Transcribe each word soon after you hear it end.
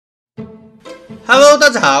Hello， 大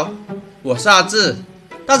家好，我是阿志。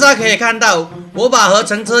大家可以看到，我把合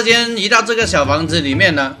成车间移到这个小房子里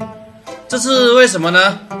面了。这是为什么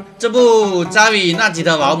呢？这不，家里那几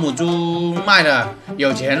头老母猪卖了，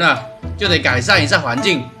有钱了，就得改善一下环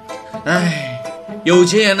境。唉，有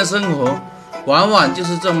钱人的生活往往就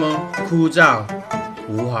是这么枯燥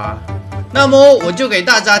无华。那么，我就给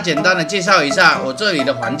大家简单的介绍一下我这里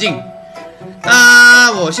的环境。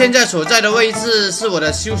那我现在所在的位置是我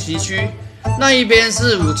的休息区。那一边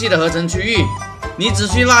是武器的合成区域，你只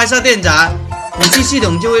需拉一下电闸，武器系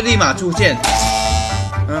统就会立马出现。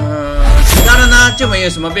其他的呢就没有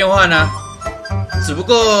什么变化呢，只不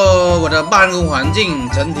过我的办公环境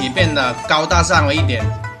整体变得高大上了一点。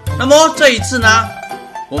那么这一次呢，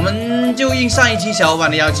我们就应上一期小伙伴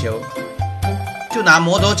的要求，就拿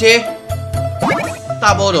摩托切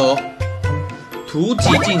大菠萝图集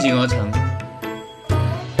进行合成。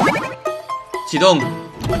启动。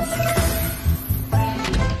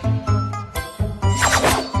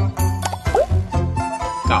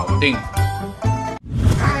搞定。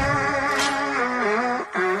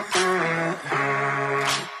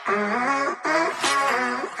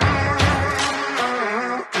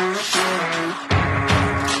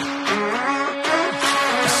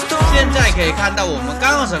现在可以看到我们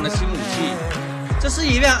刚合成的新武器，这是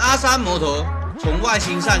一辆R3摩托。从外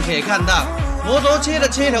形上可以看到，摩托切的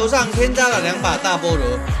切头上添加了2把大菠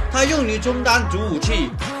萝，它用于充当主武器。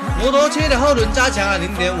摩托切的后轮加强了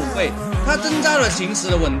0.5倍。它增加了行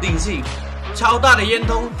驶的稳定性，超大的烟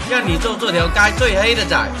通让你做这条街最黑的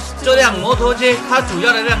仔。这辆摩托车它主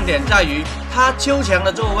要的亮点在于它秋墙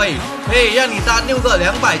的座位，可以让你搭6个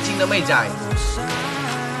200斤的妹仔。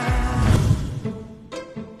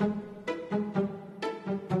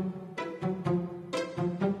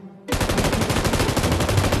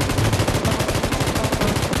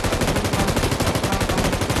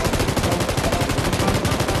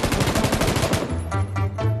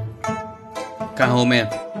看后面，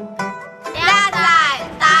鸭仔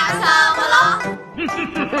搭什么咯？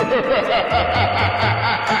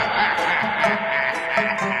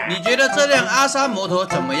你觉得这辆R3摩托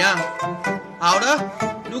怎么样？好的，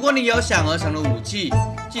如果你有想合成的武器，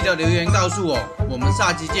记得留言告诉我。我们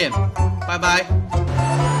下期见，拜拜。